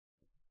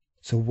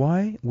So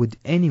why would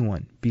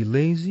anyone be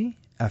lazy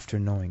after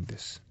knowing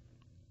this?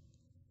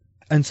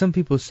 And some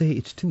people say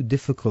it's too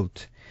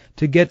difficult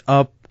to get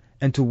up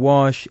and to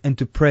wash and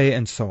to pray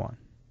and so on.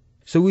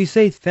 So we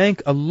say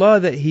thank Allah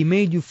that He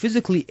made you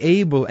physically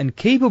able and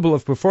capable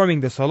of performing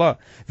the salah.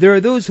 There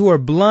are those who are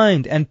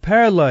blind and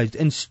paralyzed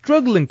and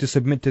struggling to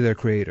submit to their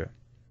Creator.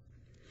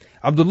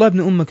 Abdullah ibn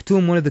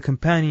Maktoum, one of the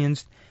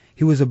companions,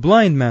 he was a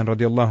blind man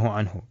radiallahu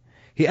anhu.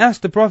 He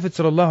asked the Prophet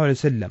sallallahu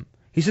alaihi wasallam,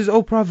 he says,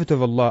 O Prophet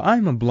of Allah, I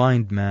am a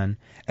blind man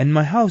and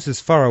my house is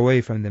far away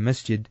from the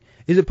masjid.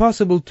 Is it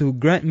possible to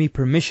grant me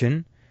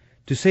permission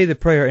to say the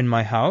prayer in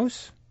my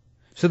house?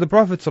 So the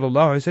Prophet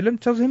sallallahu alaihi wasallam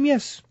tells him,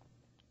 yes,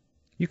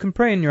 you can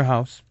pray in your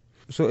house.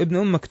 So Ibn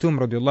Maktoum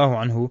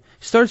radiallahu anhu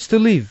starts to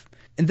leave.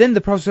 And then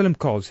the Prophet ﷺ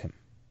calls him.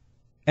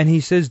 And he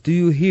says, do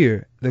you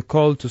hear the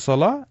call to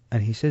salah?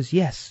 And he says,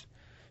 yes.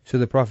 So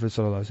the Prophet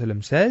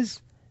ﷺ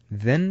says,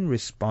 then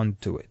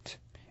respond to it.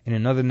 In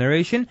another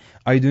narration,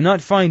 I do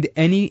not find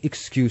any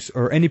excuse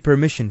or any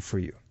permission for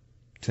you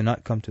to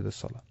not come to the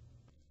salah.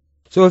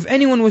 So if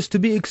anyone was to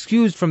be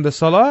excused from the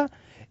salah,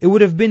 it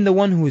would have been the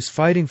one who is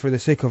fighting for the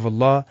sake of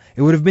Allah.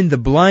 It would have been the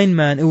blind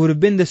man. It would have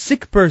been the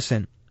sick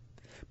person.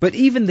 But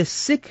even the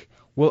sick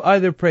will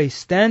either pray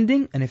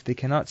standing, and if they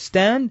cannot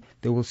stand,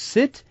 they will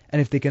sit,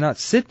 and if they cannot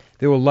sit,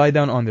 they will lie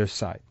down on their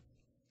side.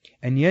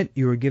 And yet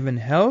you are given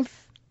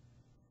health,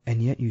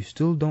 and yet you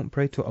still don't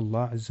pray to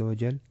Allah Azza wa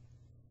Jal.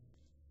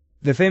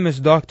 The famous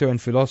doctor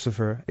and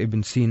philosopher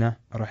Ibn Sina,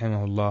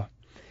 rahimahullah,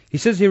 he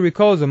says he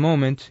recalls a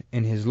moment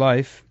in his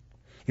life.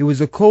 It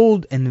was a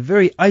cold and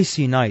very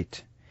icy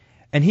night,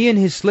 and he and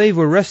his slave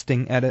were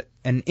resting at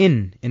an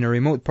inn in a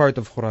remote part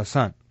of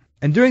Khurasan.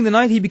 And during the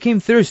night he became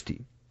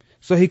thirsty.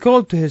 So he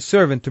called to his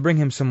servant to bring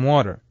him some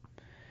water.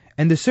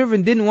 And the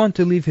servant didn't want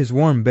to leave his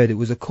warm bed. It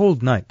was a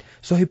cold night.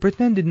 So he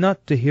pretended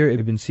not to hear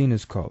Ibn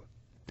Sina's call.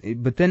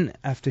 But then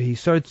after he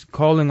starts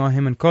calling on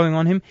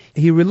him,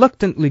 he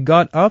reluctantly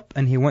got up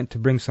and he went to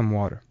bring some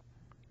water.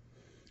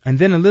 And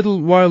then a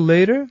little while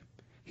later,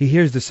 he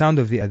hears the sound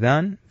of the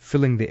adhan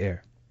filling the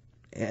air.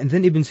 And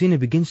then Ibn Sina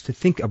begins to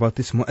think about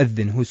this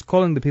mu'adhin who's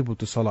calling the people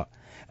to salah.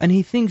 And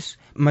he thinks,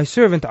 my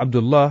servant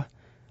Abdullah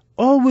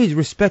always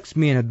respects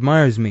me and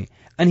admires me.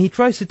 And he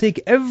tries to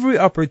take every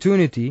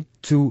opportunity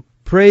to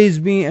praise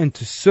me and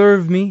to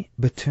serve me.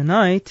 But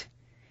tonight,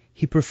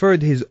 he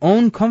preferred his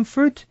own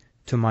comfort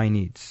to my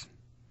needs.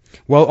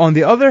 While on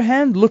the other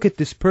hand, look at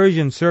this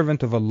Persian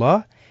servant of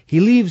Allah. He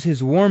leaves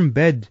his warm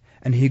bed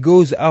and he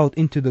goes out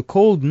into the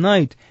cold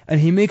night and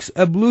he makes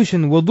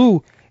ablution,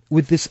 wudu,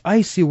 with this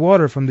icy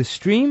water from the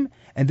stream.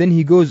 And then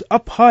he goes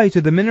up high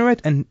to the minaret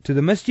and to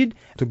the masjid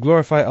to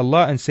glorify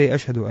Allah and say,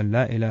 Ashhadu an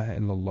la ilaha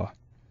illallah.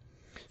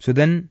 So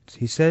then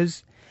he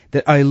says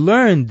that I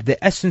learned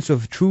the essence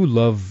of true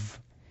love,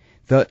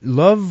 the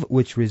love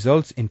which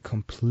results in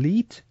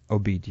complete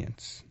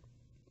obedience.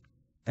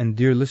 And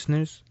dear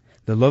listeners,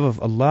 the love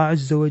of Allah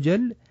Azza wa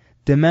Jal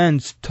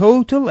demands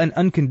total and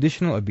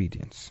unconditional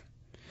obedience.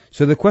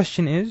 So the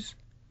question is,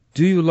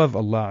 do you love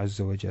Allah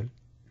Azza wa Jal?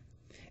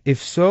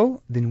 If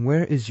so, then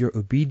where is your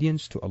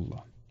obedience to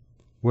Allah?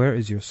 Where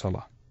is your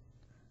salah?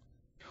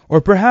 Or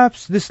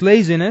perhaps this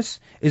laziness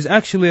is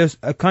actually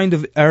a kind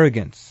of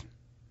arrogance.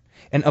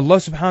 And Allah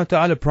subhanahu wa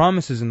ta'ala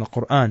promises in the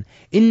Quran,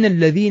 إِنَّ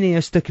الَّذِينَ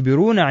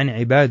يَسْتَكْبِرُونَ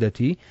عَنْ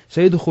عِبَادَتِي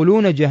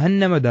سَيَدْخُلُونَ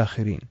جَهَنَّمَ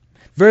دَاخِرِينَ.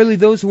 Verily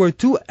those who are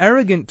too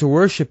arrogant to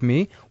worship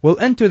me will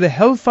enter the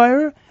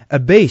hellfire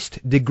abased,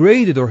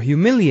 degraded or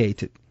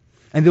humiliated.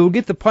 And they will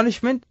get the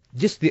punishment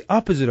just the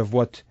opposite of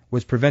what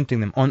was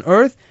preventing them. On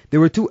earth, they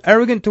were too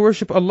arrogant to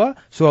worship Allah,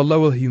 so Allah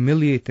will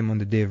humiliate them on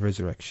the day of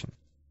resurrection.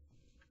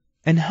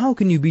 And how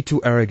can you be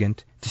too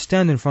arrogant to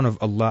stand in front of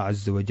Allah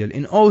Azza wa Jal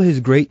in all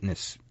His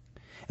greatness?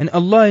 And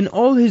Allah in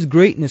all His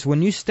greatness,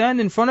 when you stand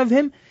in front of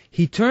Him,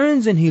 He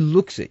turns and He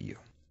looks at you.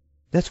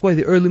 That's why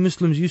the early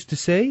Muslims used to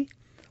say,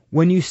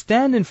 when you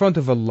stand in front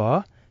of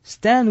Allah,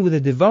 stand with a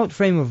devout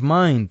frame of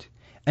mind.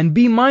 And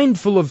be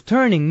mindful of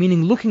turning,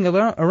 meaning looking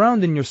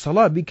around in your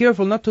salah. Be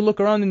careful not to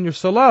look around in your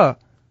salah.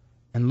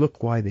 And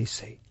look why they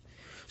say.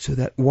 So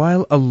that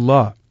while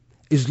Allah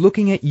is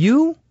looking at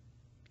you,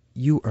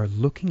 you are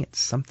looking at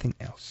something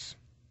else.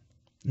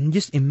 And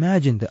just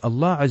imagine that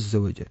Allah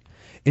Azza wa Jal,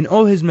 in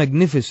all His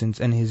magnificence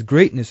and His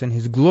greatness and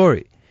His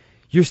glory,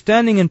 you're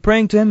standing and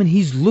praying to Him and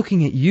He's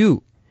looking at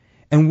you.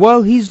 And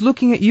while He's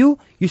looking at you,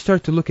 you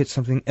start to look at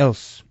something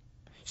else.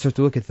 You start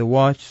to look at the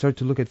watch, start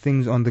to look at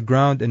things on the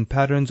ground and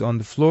patterns on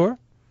the floor,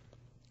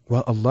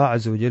 while Allah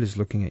Azza wa Jal is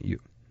looking at you.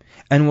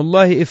 And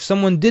wallahi, if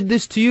someone did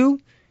this to you,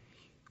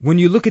 when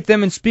you look at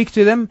them and speak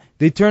to them,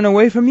 they turn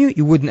away from you,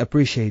 you wouldn't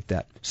appreciate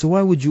that. So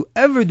why would you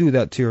ever do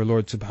that to your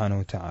Lord subhanahu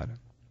wa ta'ala?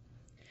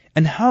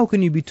 And how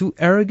can you be too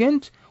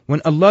arrogant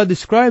when Allah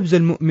describes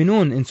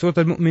al-mu'minun, in Surah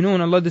al-Mu'minun,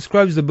 Allah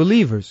describes the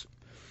believers.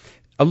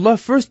 Allah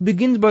first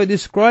begins by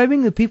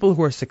describing the people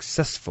who are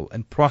successful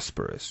and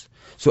prosperous.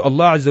 So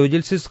Allah Azza wa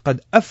Jal says,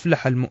 قَدْ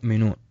أَفْلَحَ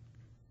الْمُؤْمِنُونَ.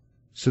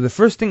 So the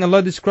first thing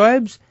Allah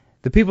describes,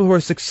 the people who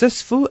are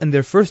successful, and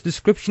their first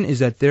description is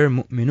that they're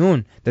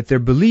mu'minun, that they're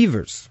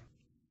believers.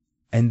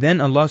 And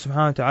then Allah subhanahu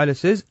wa ta'ala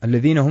says,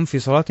 الَّذِينَ هُمْ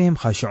فِي صَلَاتِهِمْ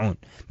خَاشِعُونَ.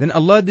 Then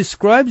Allah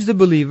describes the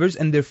believers,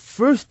 and their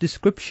first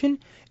description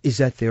is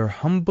that they are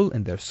humble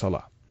in their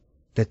salah.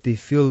 That they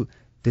feel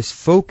this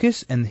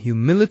focus and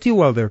humility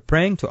while they're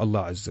praying to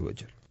Allah Azza wa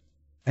Jal.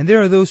 And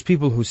there are those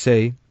people who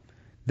say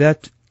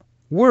that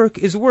work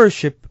is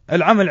worship.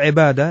 Al-amal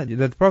ibadah,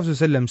 that the Prophet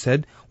ﷺ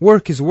said,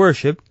 work is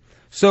worship.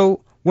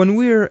 So when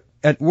we're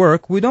at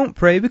work, we don't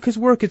pray because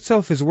work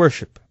itself is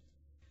worship.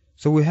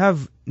 So we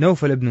have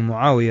Nawfal ibn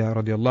Muawiyah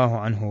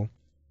radiallahu anhu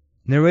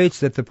narrates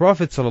that the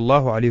Prophet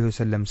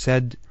ﷺ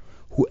said,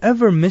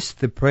 whoever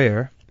missed the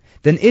prayer,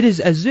 then it is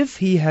as if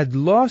he had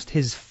lost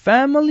his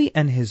family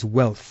and his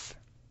wealth.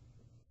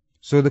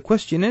 So the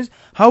question is,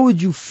 how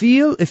would you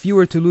feel if you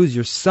were to lose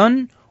your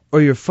son,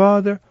 or your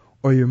father,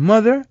 or your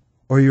mother,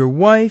 or your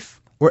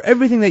wife, or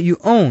everything that you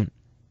own?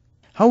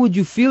 How would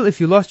you feel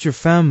if you lost your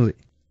family?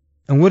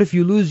 And what if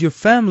you lose your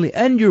family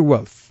and your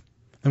wealth?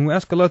 And we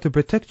ask Allah to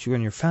protect you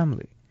and your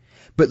family.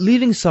 But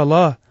leaving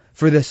salah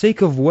for the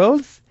sake of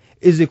wealth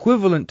is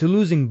equivalent to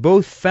losing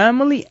both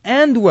family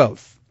and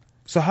wealth.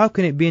 So how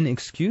can it be an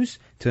excuse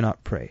to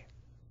not pray?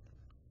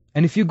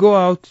 And if you go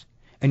out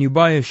and you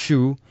buy a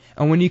shoe,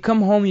 and when you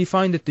come home you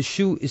find that the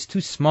shoe is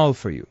too small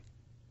for you,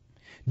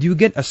 do you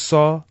get a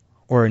saw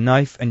or a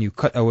knife and you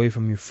cut away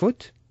from your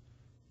foot?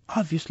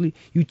 Obviously,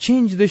 you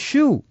change the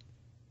shoe.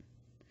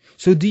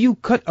 So do you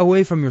cut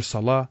away from your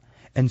salah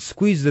and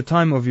squeeze the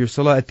time of your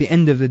salah at the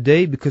end of the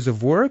day because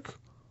of work?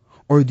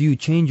 Or do you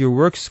change your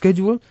work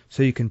schedule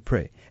so you can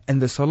pray?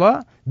 And the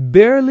salah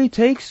barely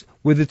takes,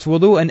 with its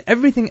wudu and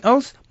everything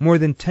else, more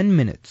than 10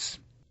 minutes.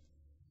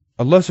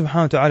 Allah subhanahu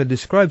wa ta'ala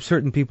describes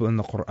certain people in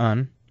the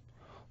Quran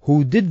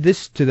who did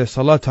this to their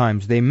salah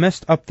times. They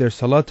messed up their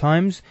salah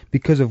times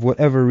because of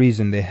whatever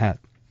reason they had.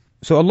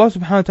 So Allah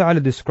subhanahu wa ta'ala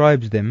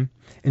describes them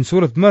in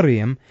Surah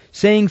Maryam,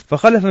 saying,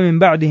 فَخَلَفَ مِن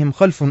بَعْدِهِمْ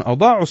خَلْفٌ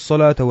أَضَاعُوا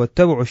الصَّلَاةَ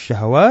وَاتَّبَعُوا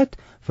الشَّهَوَاتِ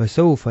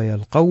فَسَوْفَ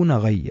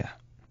يَلْقَوْنَ غَيًّا.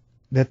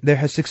 That there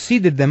has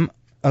succeeded them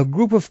a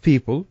group of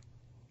people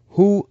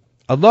who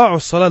أضاعوا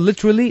الصلاة,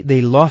 literally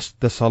they lost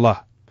the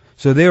salah.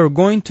 So they are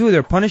going to,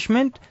 their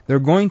punishment, they're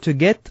going to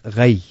get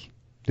ghay.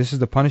 This is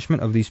the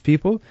punishment of these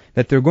people,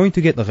 that they're going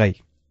to get ghay.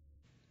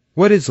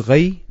 What is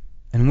ghay?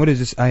 And what is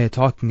this ayah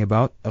talking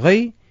about?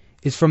 Ghay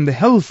is from the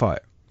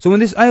hellfire. So when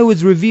this ayah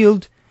was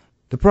revealed,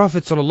 the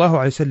Prophet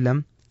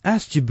ﷺ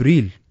asked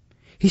Jibreel.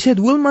 He said,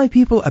 will my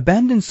people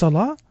abandon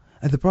salah?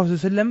 And the Prophet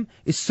ﷺ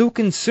is so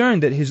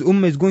concerned that his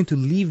ummah is going to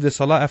leave the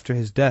salah after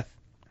his death.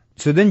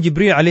 So then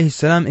Jibreel alayhi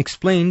salam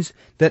explains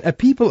that a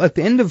people at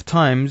the end of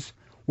times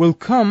will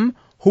come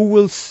who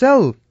will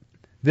sell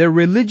their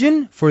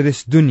religion for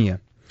this dunya.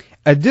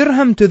 A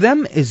dirham to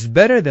them is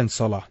better than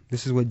salah.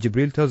 This is what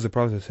Jibreel tells the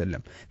Prophet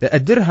ﷺ. That a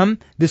dirham,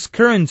 this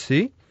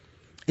currency,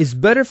 is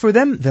better for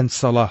them than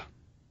salah.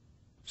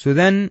 So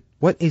then,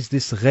 what is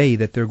this ghay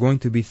that they're going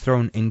to be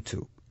thrown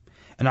into?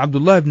 And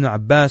Abdullah ibn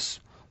Abbas,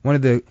 one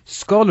of the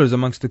scholars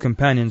amongst the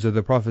companions of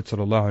the Prophet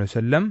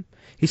ﷺ,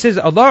 he says,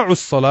 أضاعوا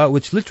الصلاة,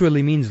 which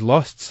literally means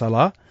lost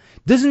salah,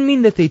 doesn't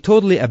mean that they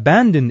totally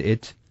abandoned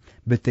it,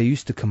 but they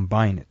used to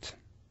combine it.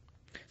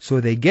 So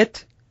they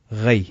get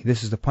ghay.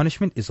 This is the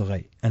punishment, is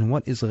ghay. And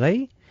what is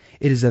ghay?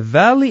 It is a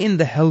valley in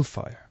the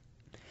hellfire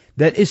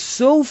that is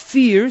so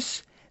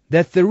fierce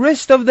that the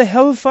rest of the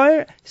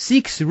hellfire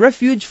seeks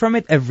refuge from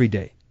it every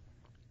day.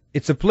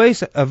 It's a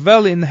place, a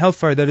valley in the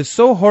hellfire that is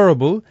so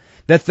horrible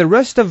that the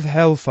rest of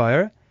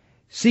hellfire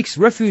seeks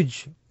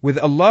refuge with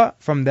Allah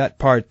from that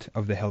part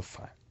of the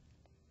hellfire.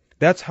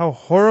 That's how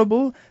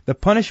horrible the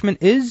punishment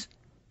is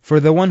for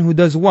the one who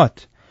does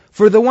what?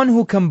 For the one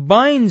who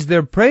combines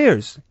their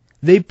prayers.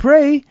 They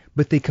pray,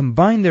 but they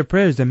combine their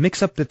prayers, they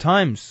mix up the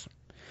times.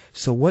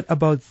 So what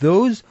about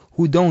those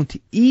who don't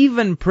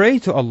even pray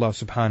to Allah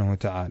subhanahu wa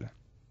ta'ala?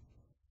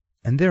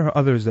 And there are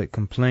others that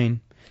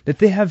complain that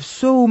they have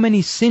so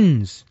many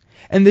sins,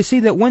 and they say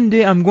that one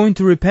day I'm going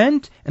to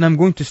repent and I'm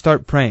going to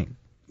start praying.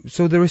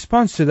 So the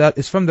response to that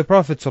is from the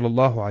Prophet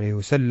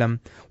ﷺ,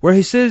 where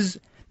he says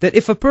that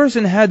if a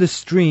person had a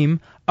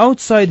stream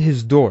outside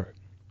his door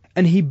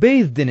and he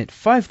bathed in it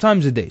 5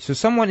 times a day, so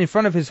someone in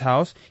front of his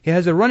house, he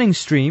has a running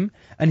stream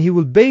and he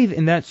will bathe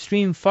in that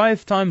stream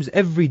 5 times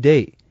every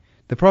day,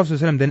 the Prophet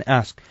ﷺ then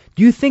asked,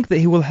 do you think that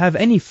he will have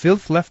any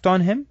filth left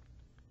on him?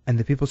 And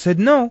the people said,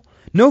 no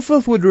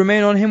filth would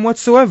remain on him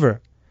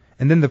whatsoever.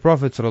 And then the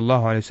Prophet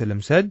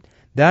ﷺ said,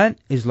 that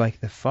is like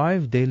the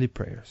 5 daily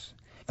prayers.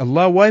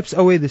 Allah wipes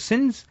away the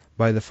sins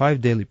by the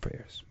 5 daily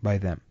prayers, by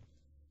them.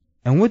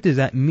 And what does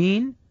that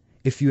mean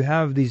if you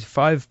have these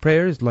 5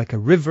 prayers like a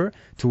river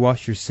to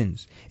wash your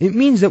sins? It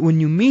means that when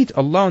you meet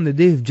Allah on the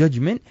Day of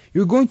Judgment,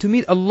 you're going to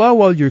meet Allah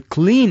while you're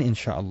clean,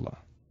 inshaAllah.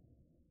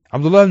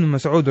 Abdullah ibn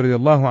Mas'ud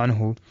radiallahu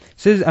anhu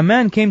says, a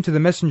man came to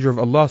the Messenger of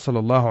Allah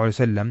sallallahu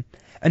alaihi wasallam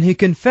and he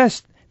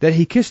confessed that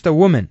he kissed a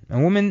woman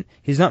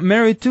he's not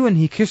married to, and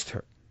he kissed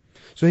her.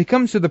 So he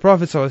comes to the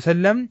Prophet sallallahu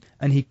alaihi wasallam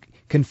and he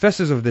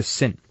confesses of this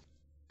sin.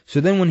 So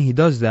then when he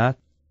does that,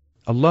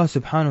 Allah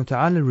subhanahu wa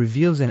ta'ala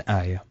reveals an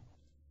ayah.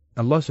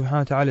 Allah subhanahu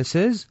wa ta'ala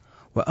says,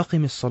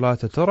 وَأَقِمِ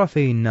الصَّلَاةَ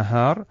طَرَفَيِ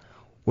النَّهَارِ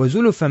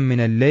وَزُلُفًا مِّنَ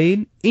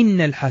اللَّيْلِ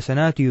إِنَّ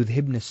الْحَسَنَاتِ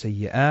يُذْهِبْنَ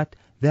السَّيِّئَاتِ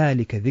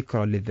ذَلِكَ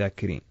ذِكْرًا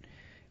لِلذَّاكِرِينَ.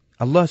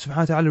 Allah subhanahu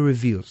wa ta'ala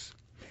reveals,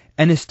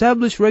 and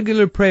establish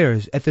regular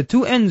prayers at the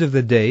two ends of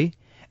the day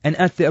and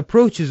at the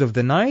approaches of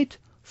the night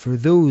for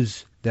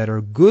those that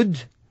are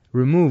good,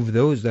 remove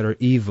those that are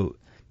evil.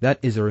 That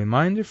is a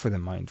reminder for the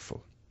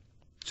mindful.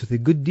 So the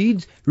good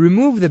deeds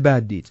remove the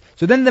bad deeds.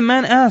 So then the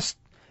man asked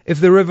if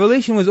the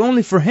revelation was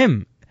only for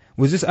him.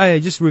 Was this ayah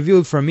just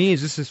revealed for me?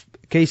 Is this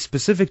a case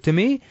specific to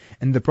me?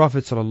 And the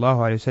Prophet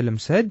ﷺ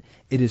said,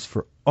 it is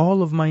for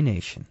all of my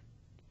nation.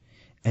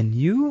 And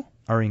you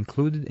are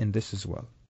included in this as well.